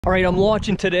All right, I'm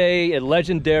launching today at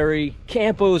legendary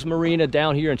Campo's Marina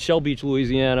down here in Shell Beach,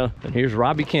 Louisiana. And here's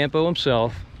Robbie Campo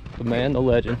himself, the man, the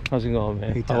legend. How's it going,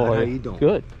 man? Hey, Todd, how you doing?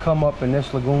 Good. Come up in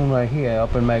this lagoon right here,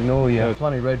 up in Magnolia.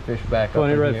 Plenty of redfish back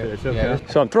Plenty up of in redfish, here. okay.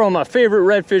 Yeah. So I'm throwing my favorite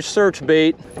redfish search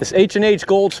bait, this H&H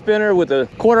gold spinner with a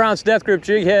 1/4 ounce death grip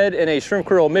jig head and a shrimp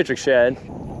curl matrix shad.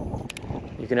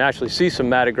 You can actually see some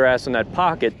matted grass in that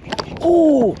pocket.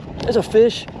 Oh, there's a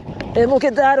fish. And look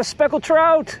at that, a speckled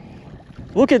trout.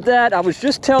 Look at that, I was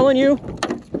just telling you.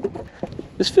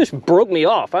 This fish broke me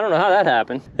off. I don't know how that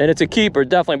happened. And it's a keeper,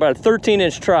 definitely about a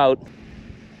 13-inch trout.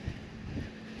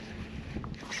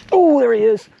 Oh, there he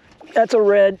is. That's a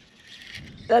red.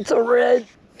 That's a red.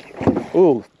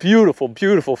 Oh, beautiful,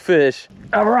 beautiful fish.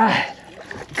 All right.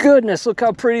 Goodness, look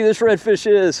how pretty this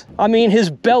redfish is. I mean, his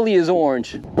belly is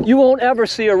orange. You won't ever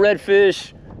see a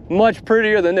redfish much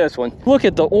prettier than this one. Look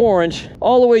at the orange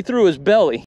all the way through his belly.